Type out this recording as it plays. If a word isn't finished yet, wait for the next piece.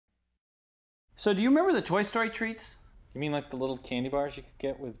So do you remember the Toy Story treats? You mean like the little candy bars you could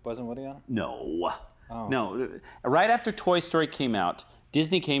get with Buzz and Woody on them? No. Oh. No. Right after Toy Story came out,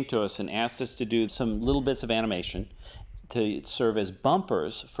 Disney came to us and asked us to do some little bits of animation to serve as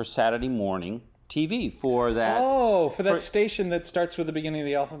bumpers for Saturday morning TV for that. Oh, for that station that starts with the beginning of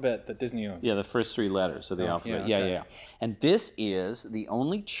the alphabet that Disney owns. Yeah, the first 3 letters of the alphabet. Yeah, okay. Yeah. And this is the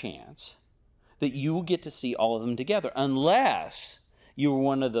only chance that you will get to see all of them together, unless you were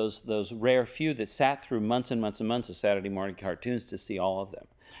one of those rare few that sat through months and months and months of Saturday morning cartoons to see all of them.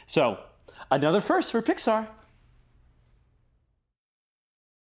 So, another first for Pixar.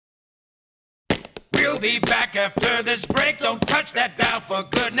 We'll be back after this break. Don't touch that dial, for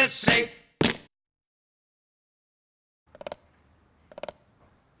goodness sake.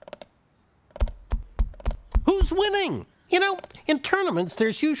 Who's winning? You know, in tournaments,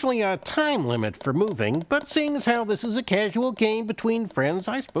 there's usually a time limit for moving, but seeing as how this is a casual game between friends,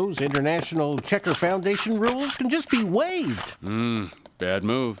 I suppose International Checker Foundation rules can just be waived. Bad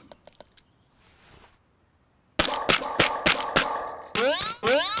move.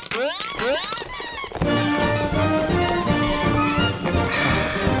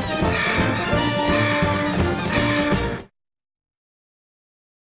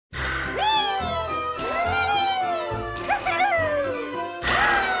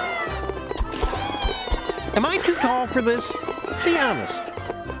 Am I too tall for this? Be honest.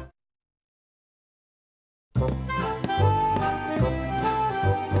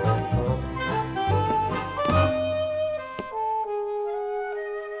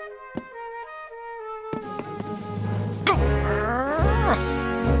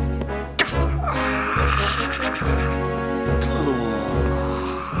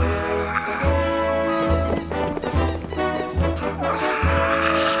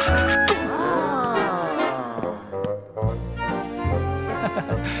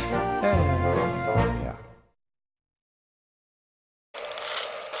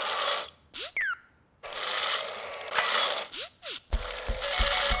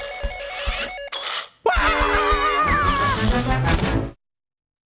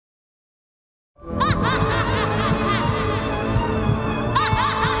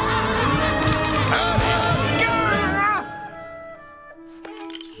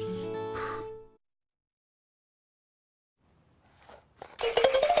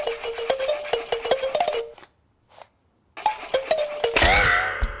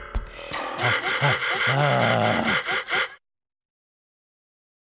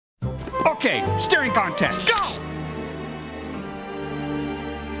 Okay, staring contest, go!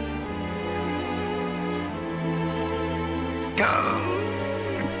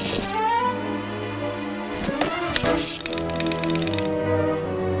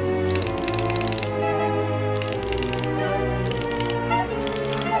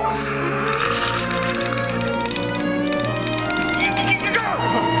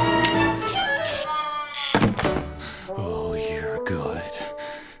 Oh, you're good.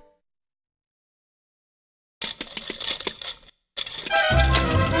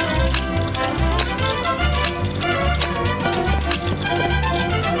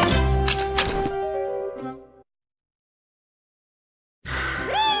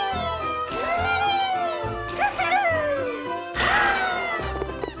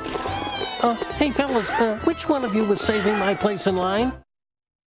 Hey fellas, which one of you was saving my place in line?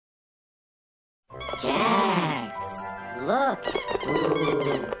 Yes! Look!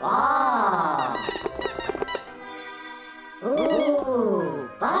 Ooh, ball! Ooh,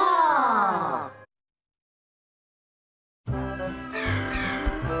 ball!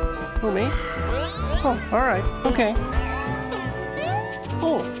 Who, me? Oh, all right, okay.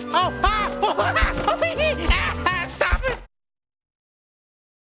 Oh, oh, stop it!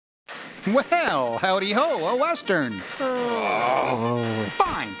 Well, howdy ho, a Western.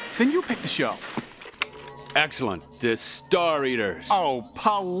 Fine, then you pick the show. Excellent. The Star Eaters. Oh,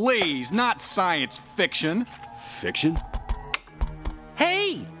 please, not science fiction. Fiction?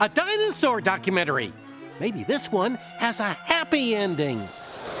 Hey, a dinosaur documentary. Maybe this one has a happy ending.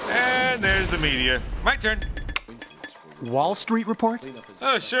 And there's the media. My turn. Wall Street Report?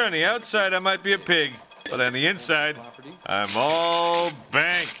 Oh, sure, on the outside I might be a pig, but on the inside, I'm all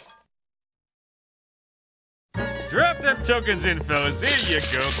bank. Drop them tokens in, fellas. Here you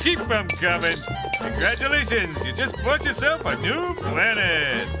go. Keep them coming. Congratulations, you just bought yourself a new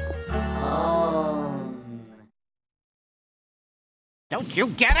planet. Don't you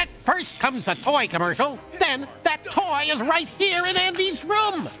get it? First comes the toy commercial, then that toy is right here in Andy's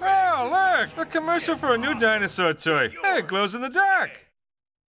room. Oh, look, a commercial for a new dinosaur toy. Hey, it glows in the dark.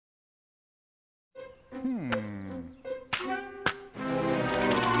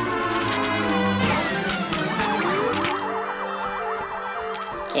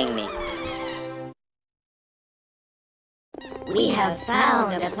 touching me. We have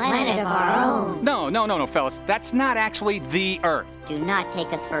found a planet of our own. No, fellas. That's not actually the Earth. Do not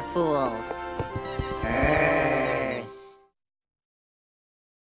take us for fools. Earth.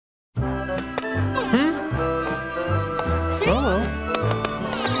 Hello?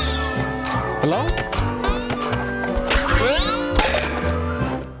 Hello?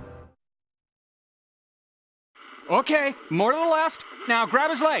 Okay, more to the left. Now grab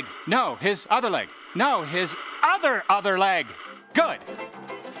his leg. No, his other leg. No, his other leg. Good.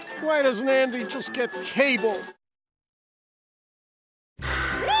 Why doesn't Andy just get cable?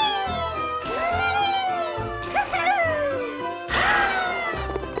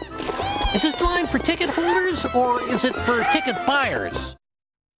 Is this line for ticket holders or is it for ticket buyers?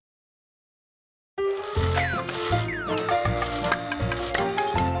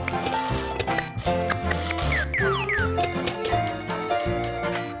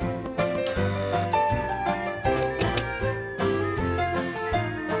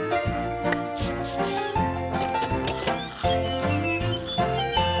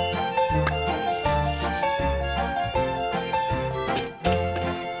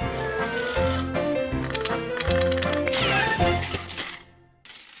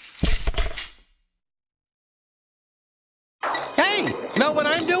 Know what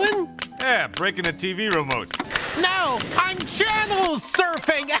I'm doing? Yeah, breaking a TV remote. No, I'm channel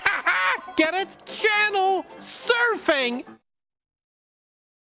surfing! Get it? Channel surfing!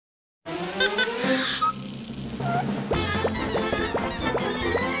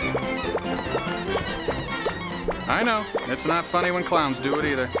 I know. It's not funny when clowns do it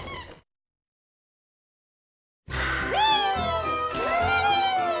either.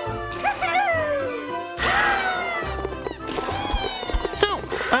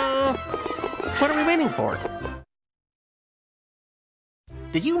 What are we waiting for?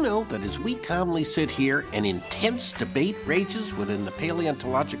 Did you know that as we calmly sit here, an intense debate rages within the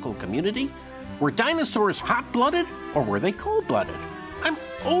paleontological community? Were dinosaurs hot-blooded or were they cold-blooded? I'm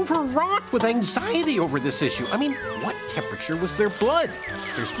overwrought with anxiety over this issue. I mean, what temperature was their blood?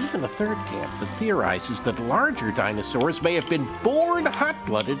 There's even a third camp that theorizes that larger dinosaurs may have been born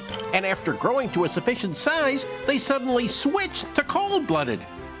hot-blooded, and after growing to a sufficient size, they suddenly switched to cold-blooded.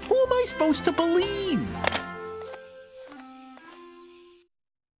 Who am I supposed to believe?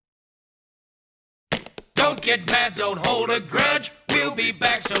 Don't get mad, don't hold a grudge. We'll be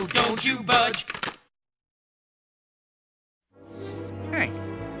back, so don't you budge. Hey,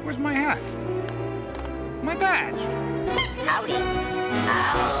 where's my hat? My badge. Howdy.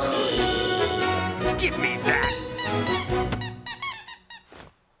 Howdy. Give me that.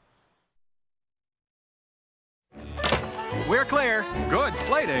 We're clear. Good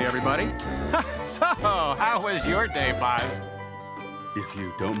play day, everybody. So, how was your day, Boz? If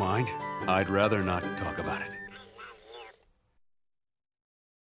you don't mind, I'd rather not talk about it.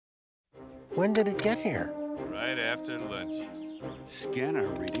 When did it get here? Right after lunch. Scanner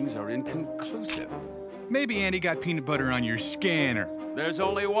readings are inconclusive. Maybe Andy got peanut butter on your scanner. There's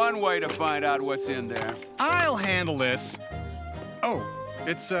only one way to find out what's in there. I'll handle this. Oh,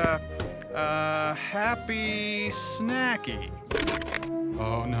 it's, Happy Snacky.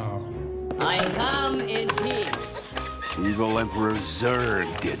 Oh, no. I come in peace. Evil Emperor Zurg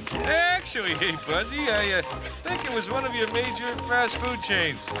did this. Actually, hey, Buzzy, I think it was one of your major fast food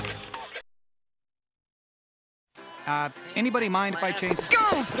chains. Anybody mind if I change?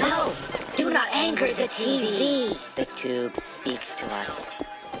 Go! No! Do not anger the TV. The tube speaks to us.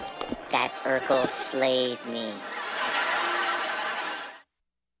 That Urkel slays me.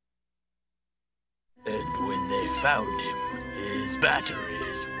 And when they found him, his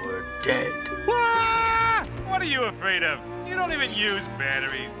batteries were dead. Ah! What are you afraid of? You don't even use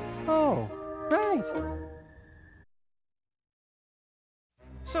batteries. Oh, right.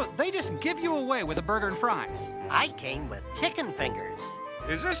 So they just give you away with a burger and fries? I came with chicken fingers.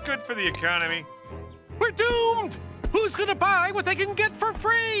 Is this good for the economy? We're doomed! Who's gonna buy what they can get for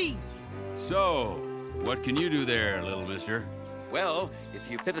free? So, what can you do there, little mister? Well, if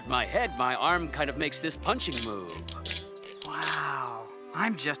you pivot my head, my arm kind of makes this punching move. Wow,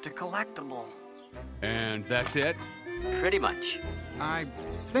 I'm just a collectible. And that's it? Pretty much. I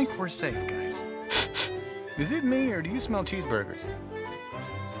think we're safe, guys. Is it me, or do you smell cheeseburgers?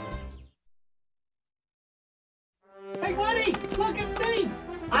 Hey, Woody! Look at me!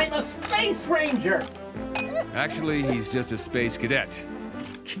 I'm a space ranger! Actually, he's just a space cadet.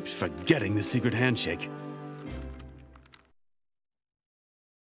 Keeps forgetting the secret handshake.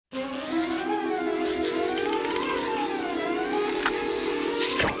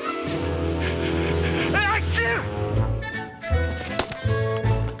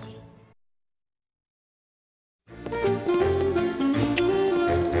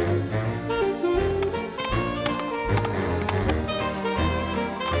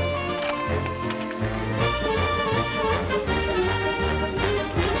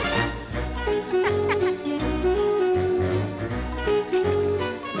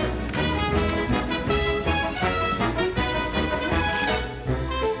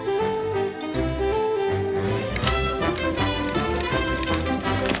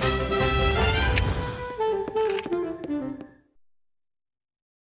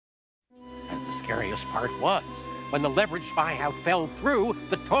 part was, when the leveraged buyout fell through,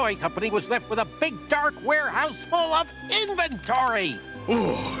 the toy company was left with a big dark warehouse full of inventory.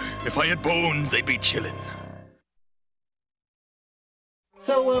 Oh, if I had bones, they'd be chillin'.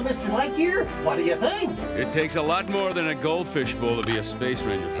 So, Mr. Lightyear, what do you think? It takes a lot more than a goldfish bowl to be a Space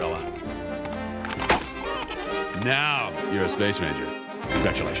Ranger, fella. Now you're a Space Ranger.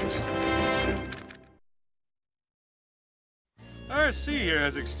 Congratulations. RC here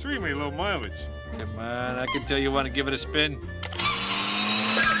has extremely low mileage. Come on, I can tell you want to give it a spin.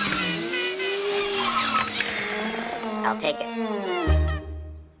 I'll take it.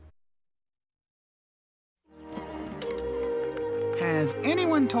 Has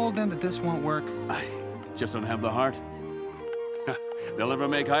anyone told them that this won't work? I just don't have the heart. They'll never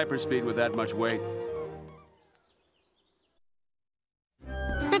make hyperspeed with that much weight.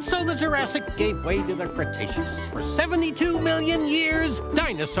 And so the Jurassic gave way to the Cretaceous. For 72 million years,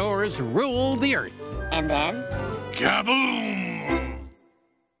 dinosaurs ruled the Earth. And then? Kaboom!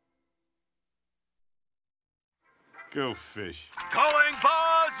 Go fish. Calling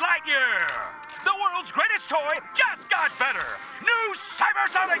Buzz Lightyear! The world's greatest toy just got better! New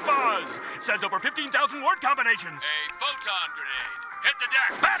Cybersonic Buzz! Says over 15,000 word combinations. A photon grenade. Hit the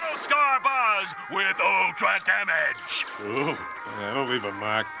deck. Battle Scar Buzz with ultra damage. Ooh, that'll leave a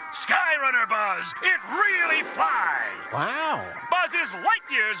mark. Skyrunner Buzz. It really flies. Wow. Buzz is light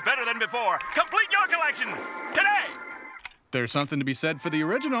years better than before. Complete your collection today. There's something to be said for the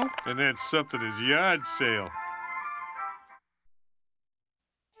original. And that something is yard sale.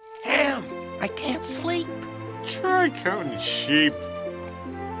 Ham, I can't sleep. Try counting sheep.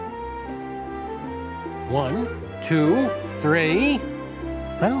 1, 2, 3.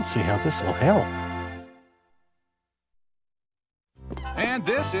 I don't see how this will help. And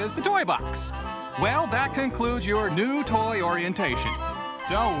this is the toy box. Well, that concludes your new toy orientation.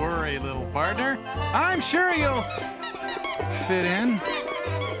 Don't worry, little partner. I'm sure you'll fit in.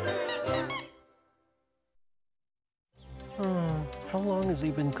 How long has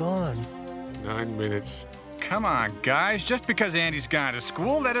he been gone? 9 minutes. Come on, guys. Just because Andy's gone to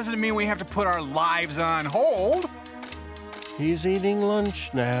school, that doesn't mean we have to put our lives on hold. He's eating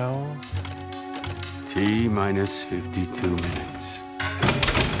lunch now. T-minus 52 minutes.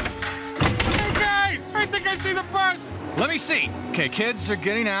 Hey guys, I think I see the bus. Let me see. Okay, kids are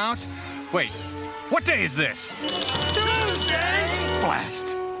getting out. Wait, what day is this? Tuesday.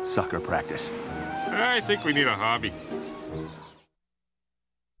 Blast. Soccer practice. I think we need a hobby.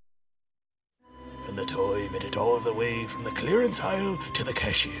 And the toy made it all the way from the clearance aisle to the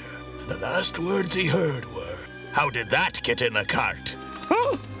cashier. The last words he heard were, "How did that get in the cart?"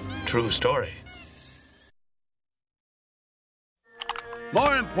 True story.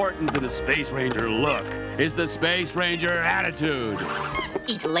 More important than the Space Ranger look is the Space Ranger attitude.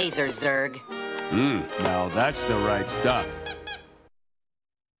 Eat laser, Zurg. Now that's the right stuff.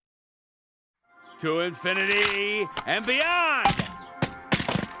 To infinity and beyond!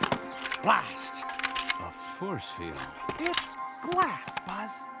 Blast. A force field. It's glass,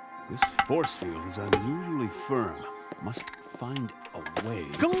 Buzz. This force field is unusually firm. Must find a way.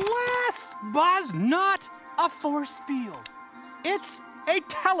 Glass, Buzz, not a force field. It's a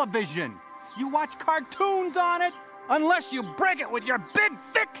television. You watch cartoons on it, unless you break it with your big,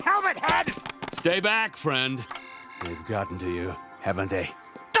 thick helmet head. Stay back, friend. They've gotten to you, haven't they?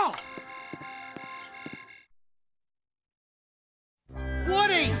 Oh.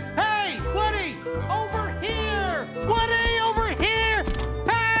 Woody! Hey, Woody! Over here! Woody, over here!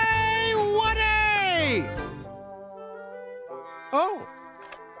 Hey, Woody! Oh,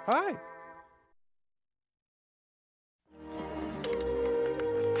 hi.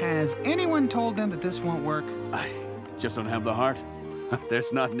 Has anyone told them that this won't work? I just don't have the heart.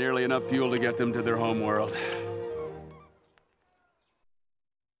 There's not nearly enough fuel to get them to their home world.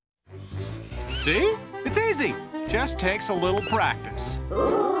 See? It's easy. Just takes a little practice.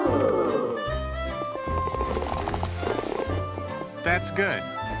 That's good.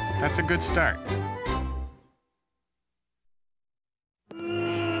 That's a good start.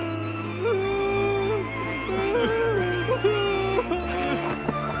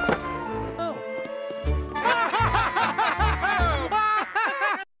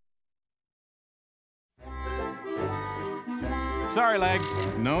 Sorry, Legs.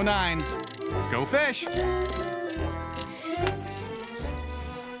 No nines. Go fish.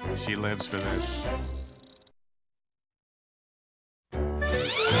 She lives for this.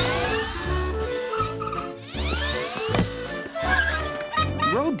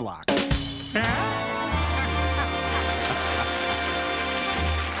 Roadblock.